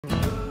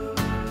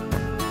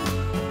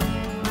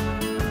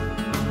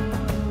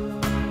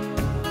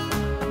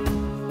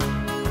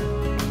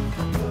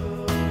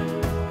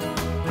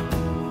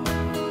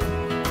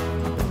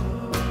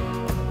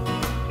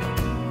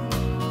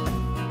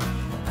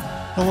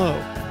Hello,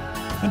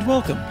 and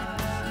welcome.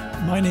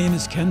 My name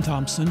is Ken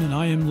Thompson, and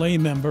I am lay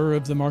member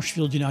of the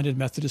Marshfield United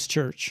Methodist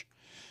Church.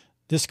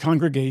 This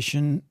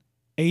congregation,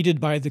 aided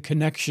by the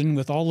connection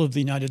with all of the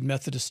United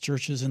Methodist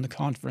churches in the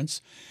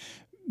conference,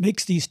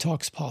 makes these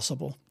talks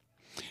possible.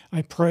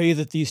 I pray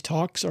that these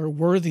talks are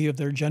worthy of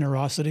their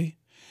generosity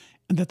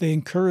and that they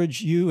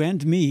encourage you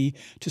and me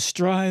to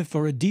strive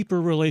for a deeper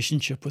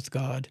relationship with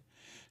God,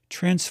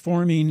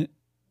 transforming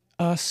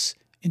us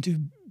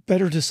into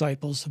better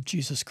disciples of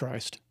Jesus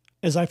Christ.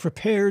 As I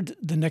prepared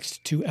the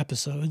next two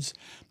episodes,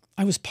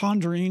 I was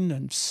pondering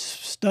and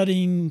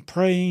studying,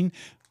 praying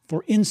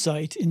for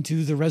insight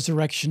into the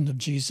resurrection of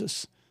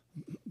Jesus,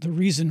 the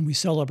reason we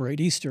celebrate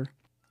Easter.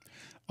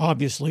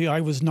 Obviously, I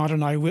was not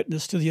an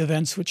eyewitness to the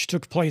events which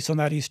took place on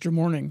that Easter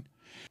morning.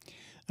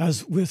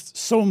 As with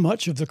so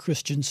much of the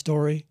Christian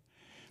story,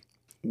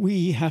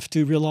 we have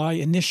to rely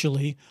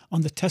initially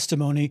on the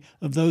testimony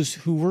of those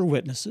who were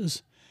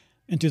witnesses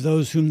and to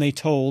those whom they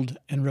told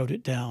and wrote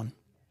it down.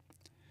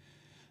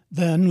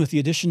 Then, with the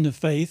addition of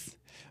faith,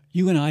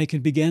 you and I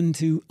can begin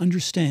to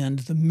understand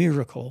the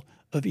miracle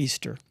of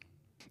Easter.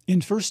 In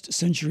first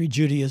century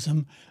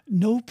Judaism,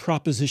 no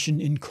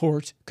proposition in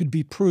court could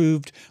be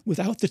proved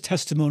without the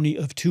testimony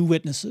of two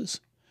witnesses.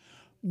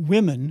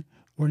 Women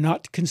were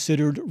not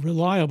considered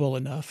reliable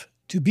enough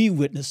to be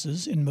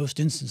witnesses in most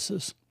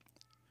instances.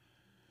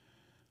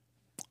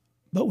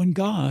 But when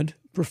God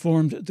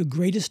performed the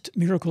greatest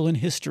miracle in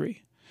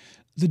history,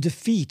 the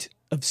defeat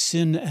of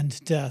sin and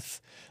death,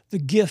 the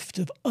gift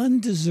of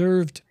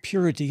undeserved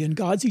purity and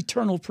God's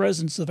eternal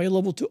presence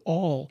available to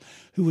all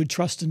who would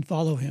trust and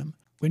follow him,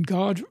 when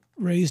God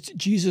raised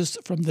Jesus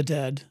from the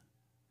dead,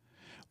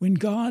 when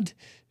God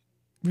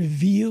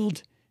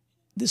revealed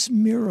this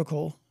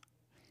miracle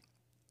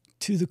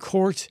to the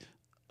court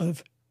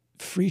of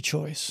free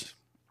choice,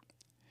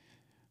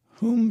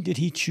 whom did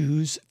he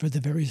choose for the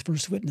very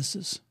first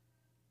witnesses?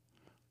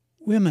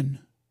 Women.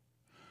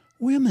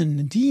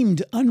 Women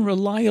deemed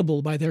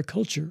unreliable by their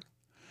culture.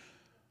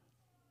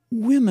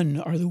 Women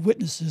are the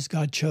witnesses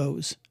God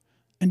chose.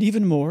 And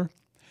even more,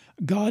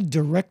 God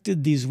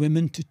directed these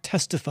women to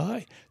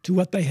testify to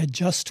what they had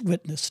just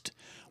witnessed,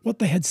 what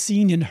they had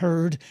seen and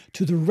heard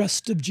to the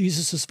rest of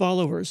Jesus'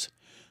 followers,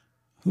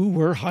 who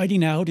were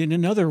hiding out in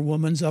another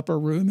woman's upper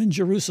room in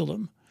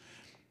Jerusalem.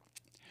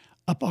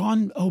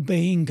 Upon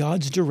obeying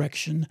God's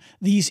direction,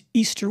 these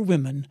Easter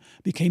women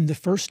became the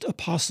first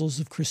apostles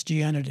of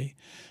Christianity,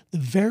 the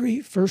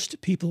very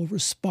first people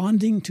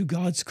responding to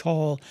God's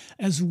call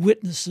as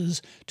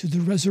witnesses to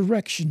the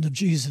resurrection of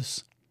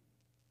Jesus.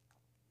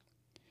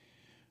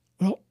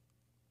 Well,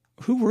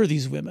 who were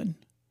these women?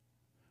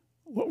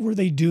 What were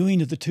they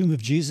doing at the tomb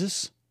of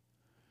Jesus?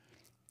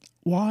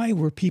 Why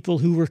were people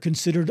who were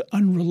considered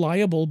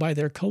unreliable by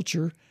their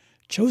culture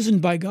chosen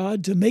by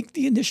God to make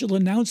the initial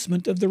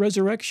announcement of the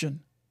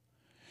resurrection?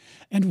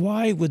 And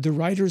why would the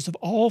writers of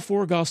all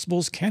four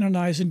Gospels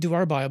canonized into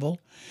our Bible,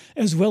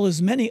 as well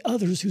as many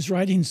others whose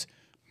writings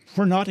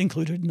were not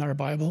included in our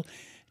Bible,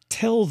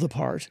 tell the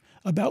part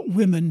about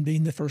women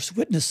being the first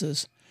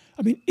witnesses?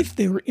 I mean, if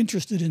they were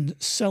interested in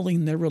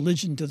selling their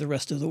religion to the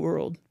rest of the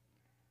world.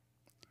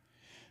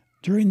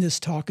 During this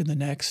talk and the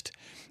next,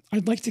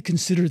 I'd like to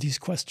consider these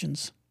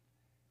questions.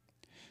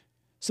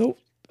 So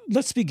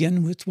let's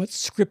begin with what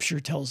Scripture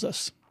tells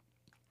us.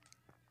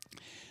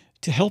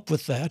 To help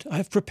with that,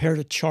 I've prepared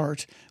a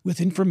chart with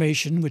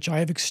information which I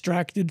have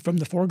extracted from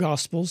the four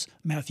Gospels,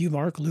 Matthew,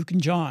 Mark, Luke, and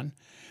John,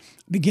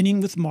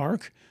 beginning with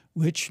Mark,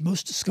 which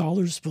most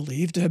scholars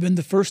believe to have been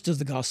the first of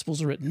the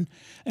Gospels written,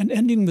 and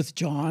ending with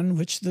John,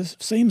 which the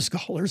same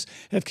scholars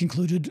have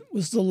concluded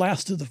was the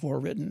last of the four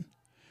written.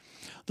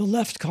 The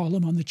left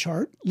column on the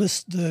chart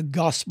lists the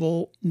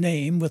gospel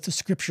name with the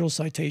scriptural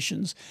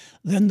citations,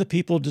 then the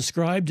people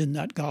described in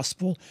that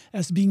gospel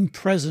as being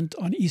present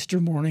on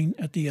Easter morning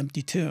at the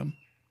empty tomb.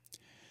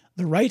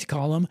 The right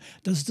column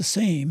does the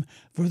same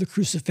for the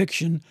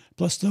crucifixion,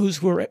 plus those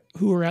who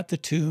were at the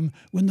tomb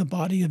when the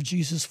body of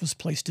Jesus was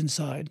placed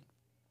inside.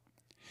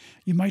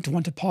 You might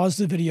want to pause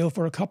the video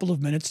for a couple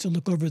of minutes to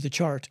look over the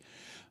chart,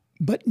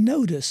 but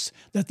notice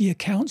that the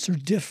accounts are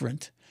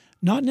different,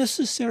 not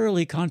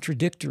necessarily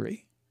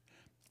contradictory,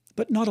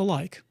 but not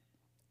alike.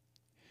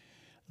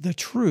 The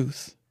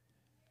truth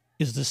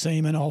is the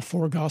same in all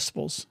four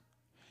Gospels.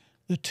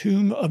 The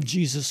tomb of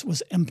Jesus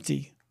was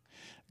empty.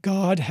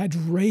 God had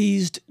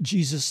raised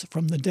Jesus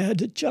from the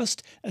dead,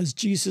 just as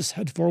Jesus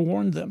had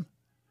forewarned them.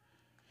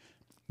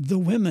 The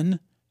women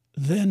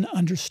then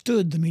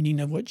understood the meaning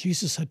of what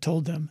Jesus had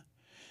told them,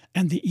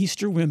 and the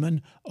Easter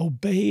women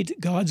obeyed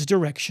God's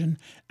direction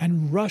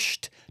and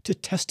rushed to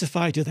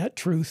testify to that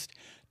truth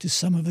to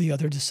some of the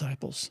other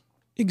disciples.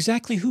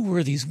 Exactly who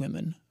were these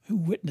women who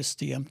witnessed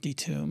the empty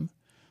tomb?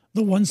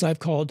 The ones I've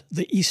called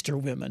the Easter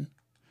women.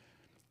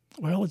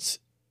 Well, it's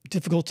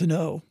difficult to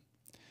know.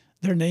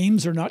 Their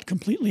names are not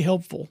completely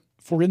helpful,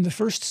 for in the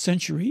first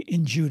century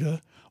in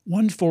Judah,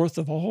 1/4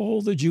 of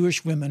all the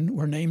Jewish women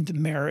were named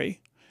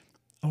Mary,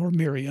 or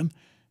Miriam,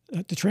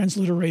 the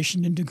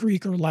transliteration into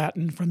Greek or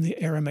Latin from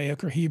the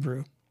Aramaic or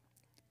Hebrew.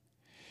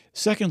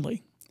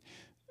 Secondly,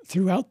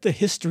 Throughout the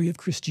history of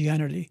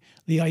Christianity,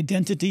 the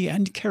identity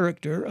and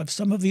character of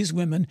some of these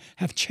women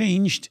have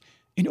changed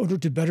in order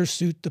to better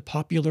suit the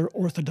popular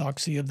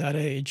orthodoxy of that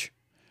age.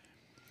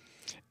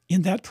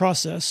 In that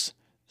process,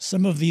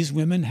 some of these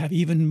women have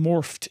even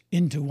morphed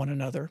into one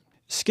another.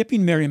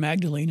 Skipping Mary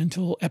Magdalene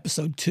until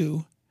episode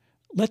 2,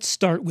 let's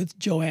start with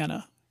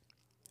Joanna.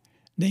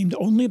 Named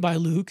only by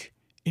Luke,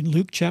 in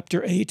Luke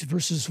chapter 8,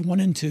 verses 1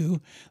 and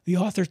 2, the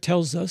author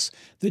tells us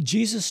that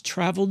Jesus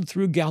traveled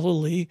through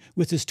Galilee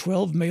with his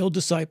 12 male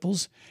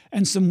disciples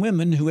and some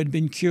women who had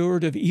been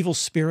cured of evil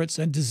spirits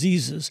and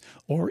diseases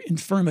or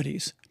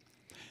infirmities.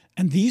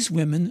 And these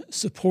women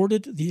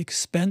supported the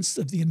expense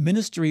of the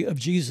ministry of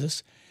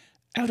Jesus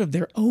out of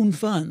their own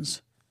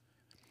funds.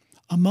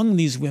 Among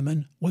these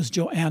women was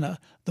Joanna,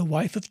 the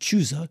wife of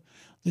Chuza,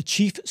 the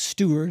chief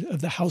steward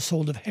of the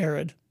household of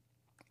Herod.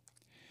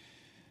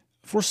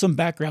 For some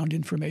background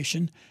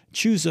information,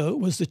 Chuza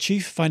was the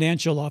chief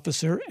financial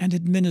officer and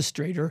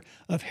administrator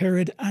of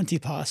Herod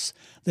Antipas,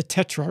 the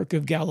tetrarch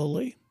of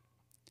Galilee.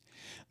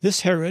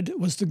 This Herod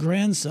was the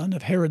grandson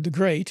of Herod the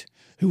Great,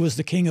 who was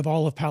the king of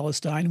all of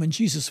Palestine when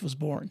Jesus was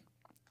born.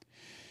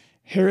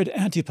 Herod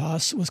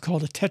Antipas was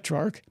called a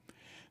tetrarch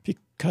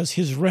because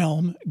his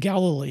realm,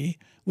 Galilee,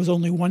 was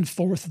only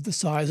 1/4 of the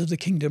size of the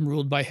kingdom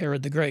ruled by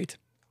Herod the Great.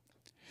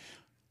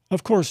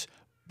 Of course,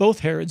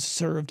 both Herods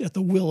served at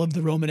the will of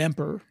the Roman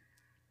emperor.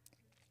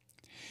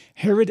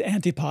 Herod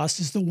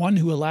Antipas is the one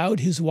who allowed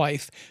his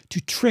wife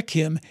to trick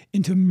him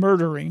into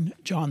murdering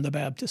John the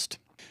Baptist.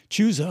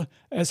 Chuza,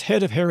 as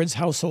head of Herod's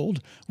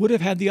household, would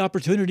have had the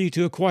opportunity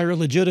to acquire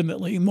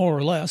legitimately, more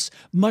or less,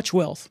 much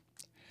wealth.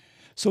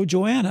 So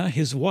Joanna,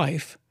 his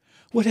wife,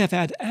 would have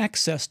had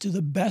access to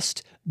the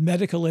best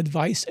medical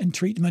advice and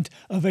treatment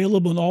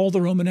available in all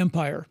the Roman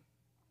Empire.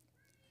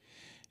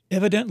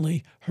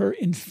 Evidently, her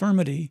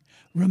infirmity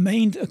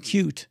remained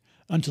acute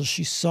until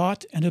she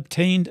sought and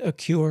obtained a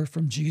cure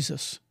from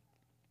Jesus.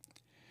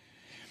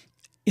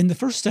 In the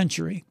first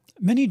century,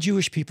 many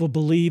Jewish people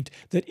believed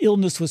that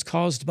illness was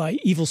caused by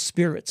evil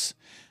spirits,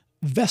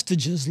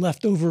 vestiges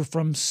left over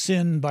from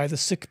sin by the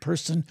sick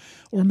person,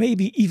 or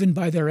maybe even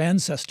by their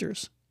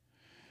ancestors.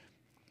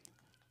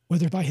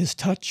 Whether by his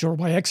touch or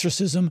by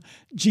exorcism,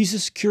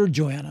 Jesus cured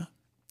Joanna.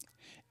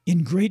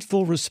 In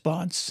grateful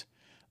response,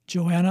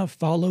 Joanna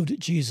followed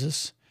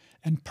Jesus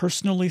and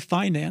personally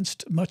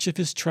financed much of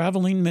his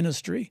traveling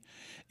ministry,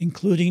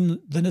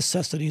 including the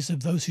necessities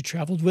of those who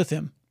traveled with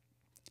him.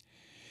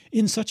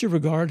 In such a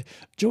regard,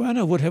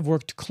 Joanna would have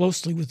worked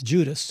closely with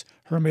Judas,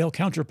 her male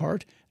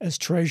counterpart, as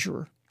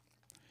treasurer.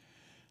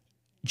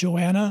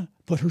 Joanna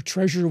put her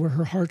treasure where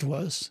her heart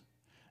was.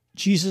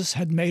 Jesus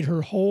had made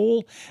her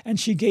whole, and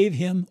she gave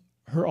him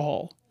her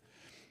all.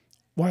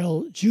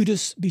 While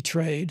Judas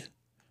betrayed,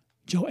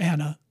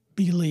 Joanna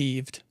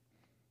believed.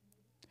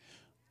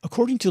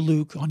 According to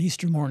Luke, on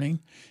Easter morning,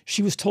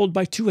 she was told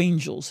by 2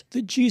 angels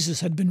that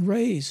Jesus had been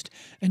raised,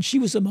 and she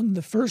was among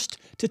the first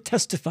to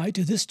testify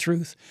to this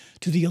truth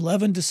to the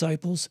 11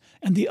 disciples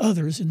and the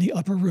others in the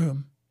upper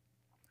room.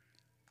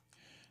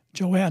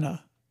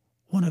 Joanna,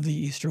 one of the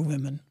Easter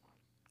women.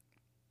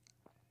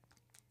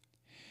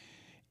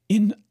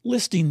 In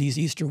listing these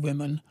Easter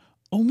women,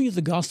 only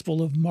the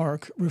Gospel of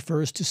Mark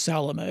refers to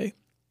Salome.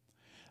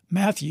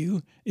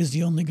 Matthew is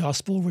the only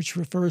gospel which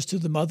refers to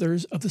the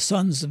mothers of the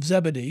sons of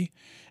Zebedee,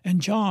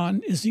 and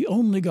John is the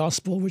only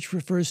gospel which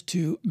refers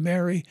to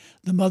Mary,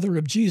 the mother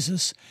of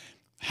Jesus,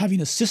 having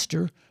a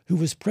sister who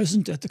was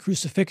present at the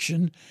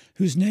crucifixion,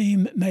 whose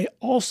name may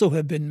also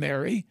have been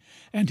Mary,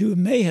 and who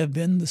may have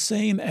been the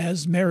same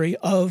as Mary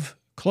of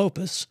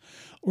Clopas,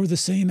 or the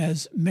same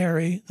as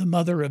Mary, the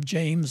mother of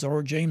James,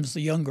 or James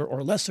the younger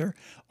or lesser,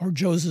 or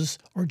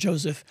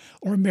Joseph,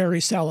 or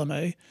Mary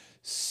Salome.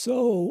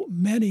 So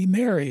many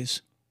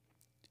Marys.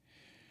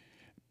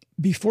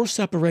 Before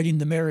separating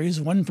the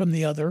Marys one from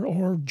the other,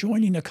 or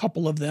joining a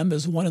couple of them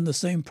as one and the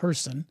same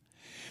person,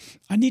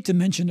 I need to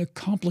mention a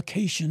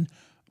complication,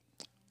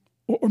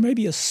 or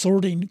maybe a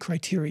sorting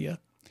criteria.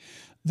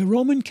 The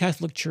Roman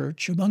Catholic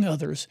Church, among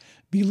others,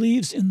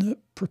 believes in the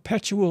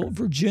perpetual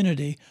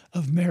virginity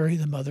of Mary,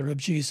 the mother of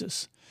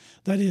Jesus.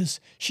 That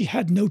is, she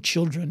had no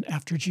children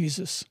after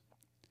Jesus.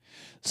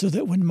 So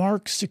that when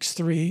Mark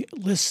 6:3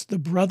 lists the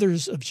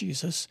brothers of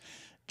Jesus,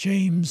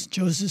 James,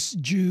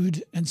 Joseph,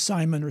 Jude, and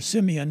Simon or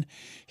Simeon,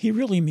 he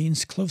really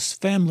means close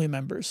family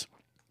members.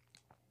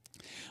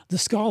 The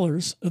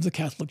scholars of the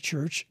Catholic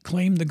Church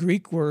claim the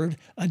Greek word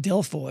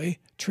adelphoi,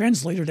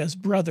 translated as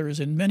brothers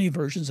in many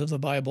versions of the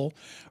Bible,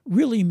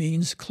 really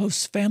means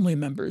close family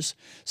members,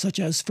 such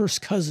as first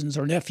cousins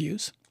or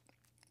nephews.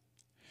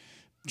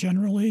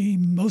 Generally,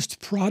 most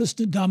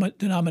Protestant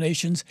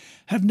denominations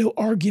have no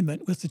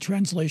argument with the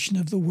translation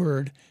of the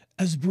word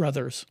as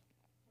brothers.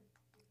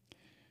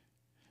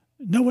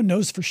 No one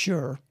knows for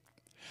sure,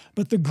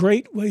 but the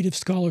great weight of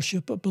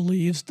scholarship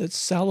believes that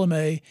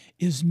Salome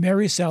is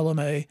Mary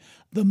Salome,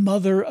 the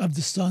mother of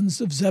the sons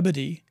of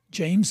Zebedee,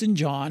 James and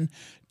John,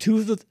 2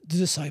 of the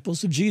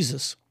disciples of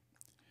Jesus.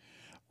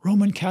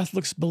 Roman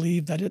Catholics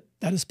believe that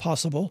that is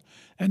possible,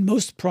 and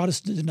most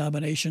Protestant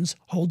denominations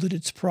hold that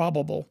it's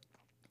probable.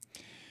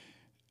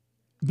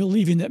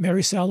 believing that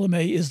Mary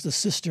Salome is the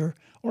sister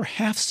or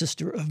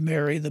half-sister of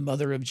Mary, the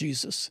mother of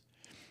Jesus.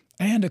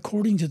 And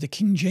according to the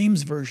King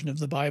James Version of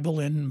the Bible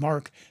in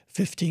Mark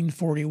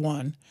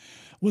 15:41,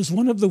 was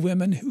one of the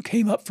women who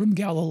came up from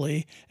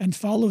Galilee and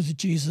followed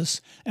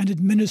Jesus and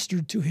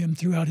administered to him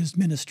throughout his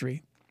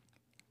ministry.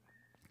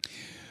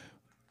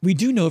 We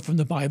do know from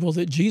the Bible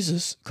that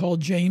Jesus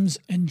called James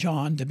and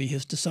John to be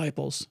his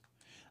disciples.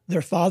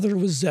 Their father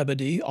was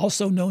Zebedee,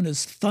 also known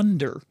as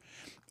Thunder,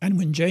 and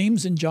when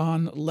James and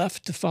John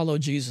left to follow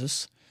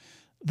Jesus,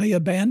 they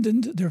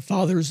abandoned their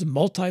father's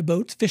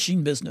multi-boat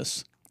fishing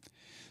business.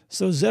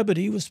 So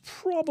Zebedee was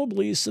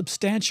probably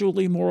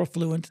substantially more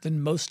affluent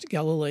than most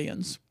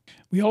Galileans.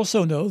 We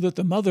also know that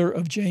the mother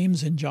of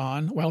James and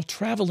John, while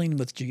traveling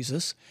with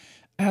Jesus,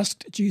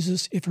 asked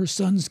Jesus if her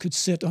sons could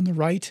sit on the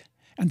right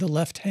and the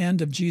left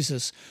hand of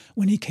Jesus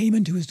when he came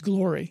into his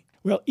glory.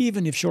 Well,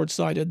 even if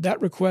short-sighted,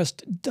 that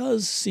request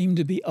does seem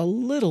to be a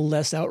little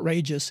less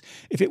outrageous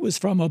if it was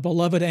from a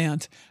beloved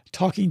aunt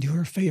talking to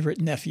her favorite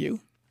nephew.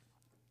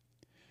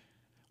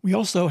 We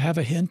also have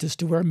a hint as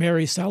to where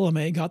Mary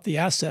Salome got the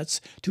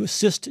assets to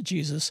assist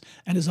Jesus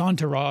and his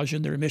entourage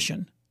in their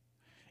mission.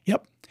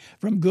 Yep,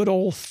 from good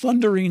old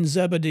thundering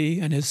Zebedee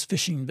and his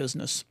fishing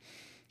business.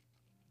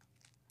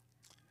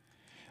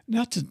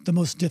 Now to the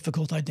most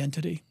difficult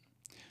identity.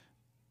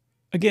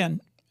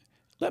 Again,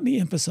 let me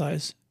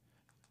emphasize,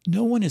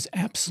 no one is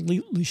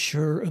absolutely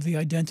sure of the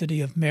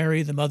identity of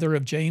Mary, the mother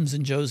of James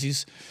and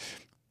Josie's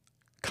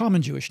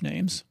common Jewish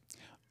names,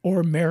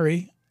 or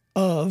Mary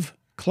of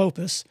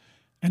Clopas,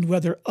 and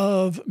whether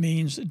of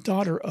means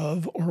daughter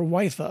of or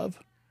wife of.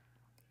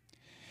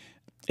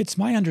 It's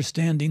my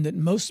understanding that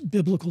most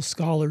biblical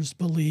scholars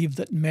believe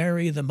that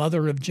Mary, the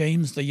mother of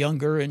James the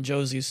Younger and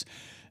Josie's,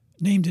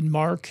 named in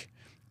Mark,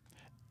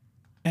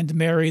 and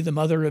Mary, the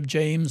mother of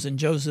James and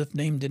Joseph,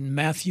 named in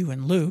Matthew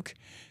and Luke,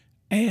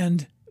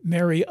 and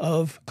Mary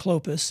of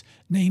Clopas,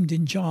 named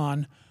in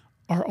John,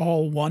 are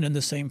all one and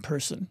the same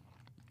person.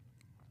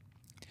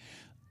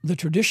 The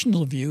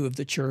traditional view of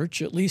the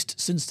church, at least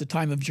since the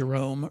time of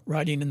Jerome,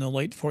 writing in the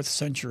late 4th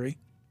century,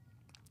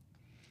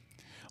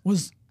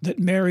 was that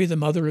Mary, the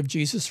mother of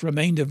Jesus,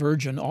 remained a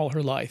virgin all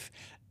her life,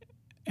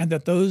 and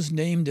that those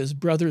named as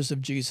brothers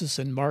of Jesus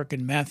in Mark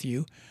and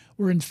Matthew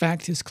were in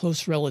fact his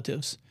close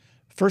relatives,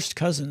 first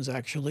cousins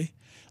actually,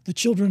 the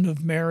children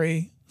of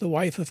Mary, the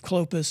wife of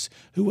Clopas,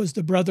 who was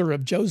the brother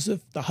of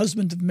Joseph, the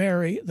husband of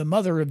Mary, the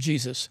mother of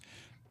Jesus.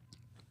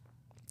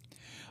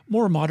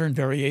 More modern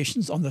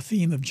variations on the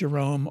theme of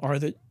Jerome are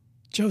that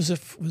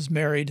Joseph was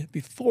married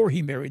before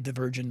he married the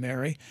Virgin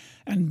Mary,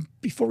 and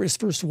before his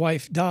first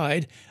wife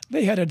died,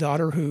 they had a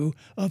daughter who,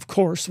 of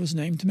course, was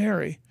named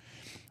Mary.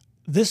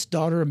 This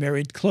daughter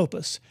married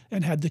Clopas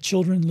and had the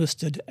children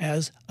listed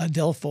as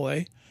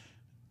Adelphoi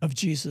of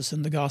Jesus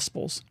in the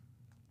Gospels.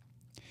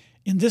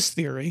 In this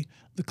theory,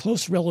 the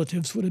close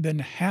relatives would have been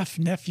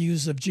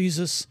half-nephews of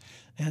Jesus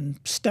and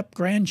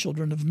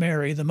step-grandchildren of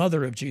Mary, the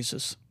mother of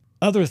Jesus.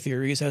 Other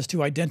theories as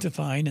to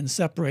identifying and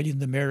separating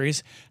the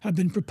Marys have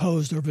been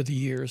proposed over the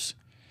years.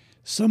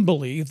 Some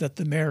believe that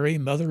the Mary,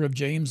 mother of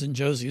James and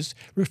Joseph,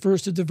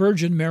 refers to the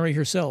Virgin Mary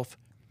herself.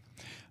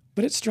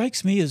 But it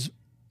strikes me as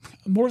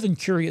more than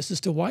curious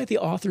as to why the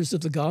authors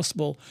of the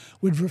Gospel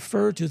would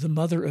refer to the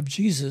mother of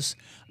Jesus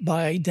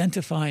by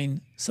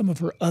identifying some of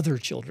her other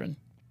children.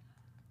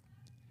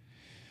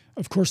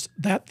 Of course,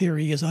 that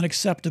theory is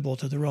unacceptable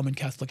to the Roman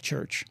Catholic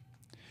Church.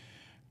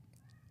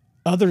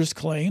 Others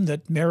claim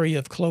that Mary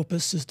of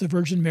Clopas is the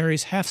Virgin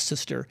Mary's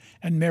half-sister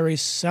and Mary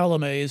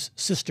Salome's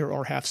sister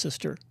or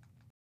half-sister.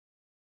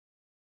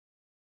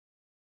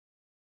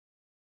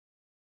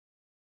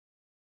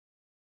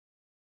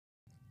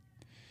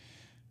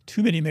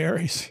 Too many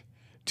Marys,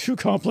 too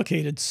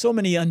complicated, so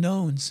many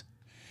unknowns.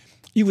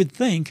 You would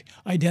think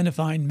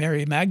identifying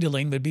Mary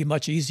Magdalene would be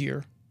much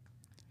easier.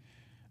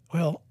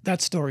 Well,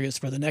 that story is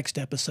for the next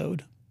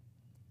episode.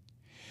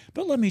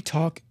 But let me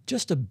talk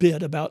just a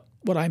bit about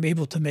what I'm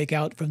able to make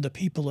out from the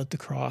people at the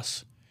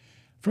cross,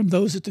 from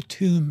those at the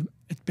tomb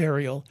at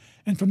burial,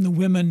 and from the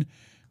women,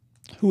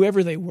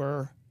 whoever they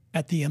were,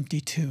 at the empty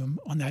tomb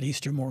on that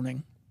Easter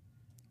morning.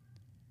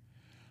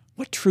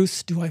 What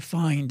truths do I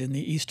find in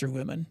the Easter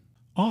women?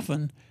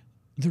 Often,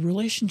 the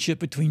relationship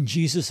between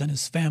Jesus and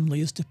his family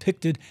is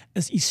depicted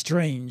as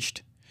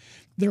estranged.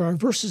 There are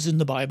verses in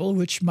the Bible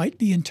which might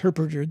be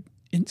interpreted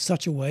in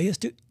such a way as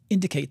to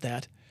indicate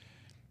that.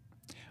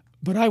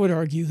 But I would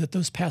argue that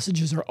those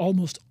passages are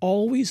almost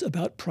always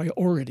about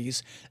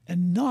priorities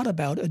and not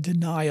about a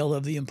denial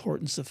of the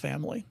importance of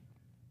family.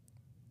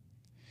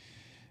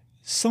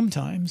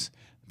 Sometimes,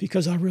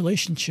 because our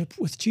relationship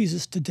with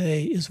Jesus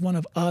today is one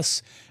of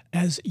us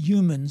as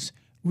humans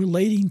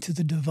relating to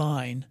the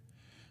divine,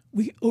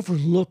 we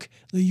overlook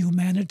the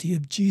humanity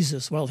of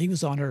Jesus while he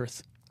was on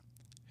earth.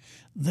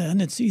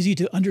 Then it's easy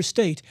to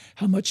understate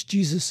how much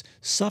Jesus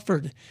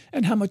suffered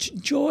and how much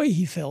joy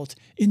he felt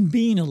in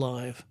being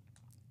alive.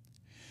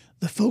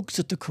 The folks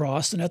at the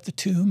cross and at the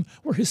tomb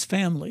were his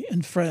family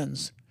and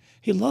friends.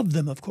 He loved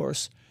them, of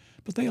course,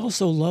 but they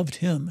also loved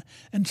him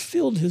and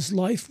filled his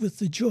life with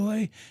the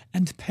joy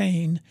and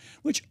pain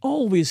which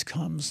always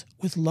comes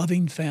with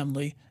loving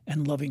family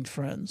and loving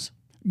friends.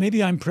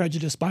 Maybe I'm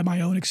prejudiced by my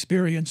own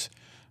experience,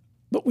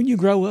 but when you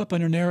grow up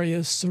in an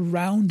area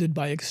surrounded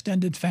by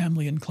extended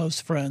family and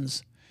close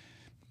friends,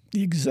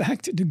 the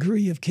exact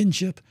degree of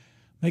kinship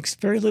makes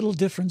very little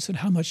difference in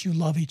how much you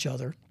love each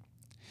other,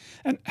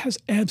 and has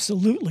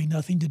absolutely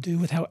nothing to do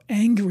with how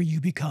angry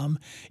you become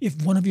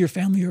if one of your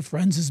family or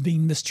friends is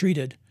being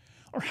mistreated,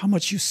 or how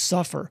much you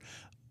suffer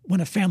when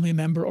a family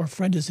member or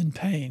friend is in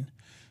pain,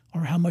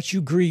 or how much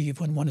you grieve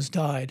when one has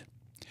died.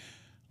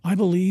 I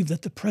believe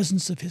that the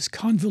presence of his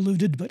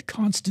convoluted but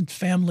constant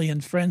family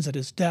and friends at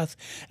his death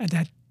and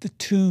at the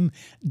tomb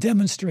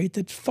demonstrate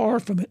that far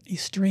from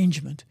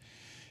estrangement,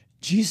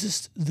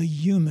 Jesus the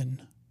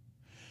human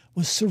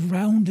was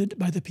surrounded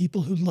by the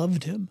people who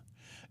loved him,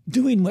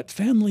 doing what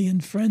family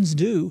and friends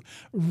do,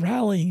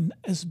 rallying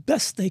as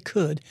best they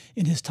could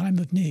in his time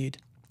of need.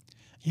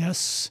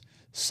 Yes,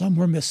 some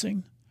were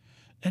missing,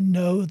 and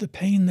no, the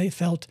pain they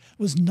felt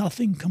was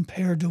nothing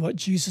compared to what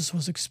Jesus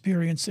was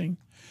experiencing.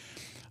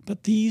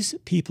 But these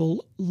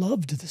people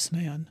loved this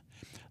man.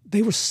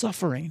 They were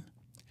suffering.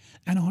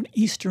 And on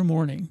Easter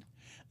morning,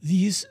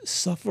 these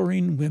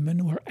suffering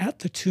women were at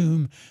the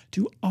tomb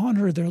to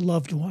honor their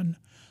loved one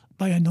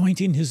by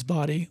anointing his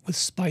body with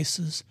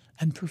spices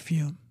and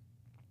perfume.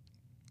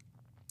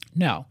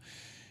 Now,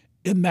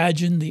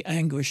 imagine the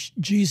anguish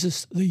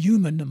Jesus the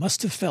human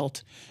must have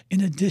felt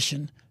in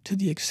addition to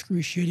the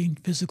excruciating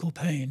physical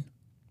pain.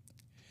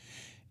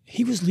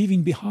 He was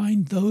leaving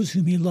behind those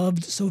whom he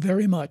loved so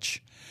very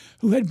much,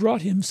 who had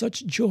brought him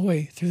such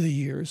joy through the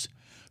years,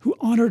 who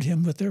honored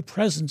him with their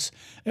presence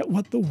at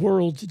what the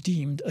world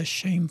deemed a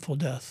shameful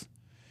death.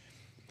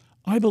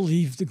 I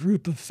believe the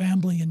group of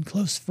family and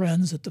close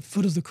friends at the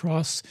foot of the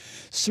cross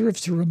serves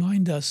to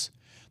remind us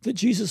that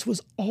Jesus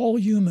was all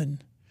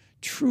human,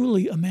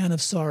 truly a man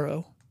of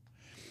sorrow.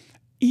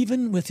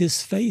 Even with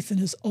his faith and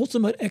his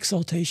ultimate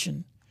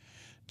exaltation,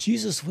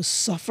 Jesus was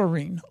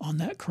suffering on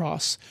that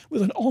cross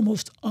with an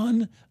almost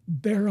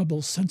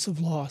unbearable sense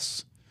of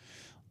loss.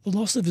 The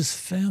loss of his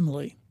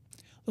family,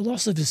 the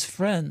loss of his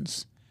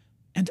friends,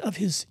 and of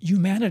his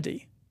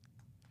humanity.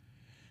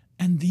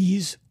 And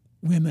these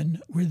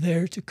women were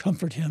there to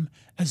comfort him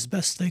as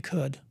best they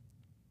could.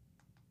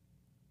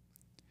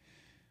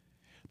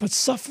 But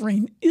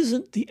suffering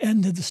isn't the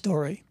end of the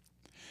story.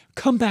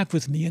 Come back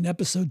with me in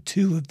episode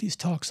 2 of these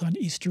talks on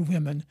Easter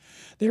women.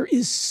 There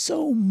is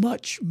so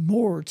much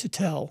more to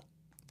tell.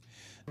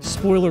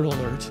 Spoiler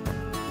alert,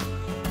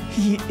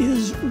 he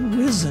is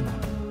risen.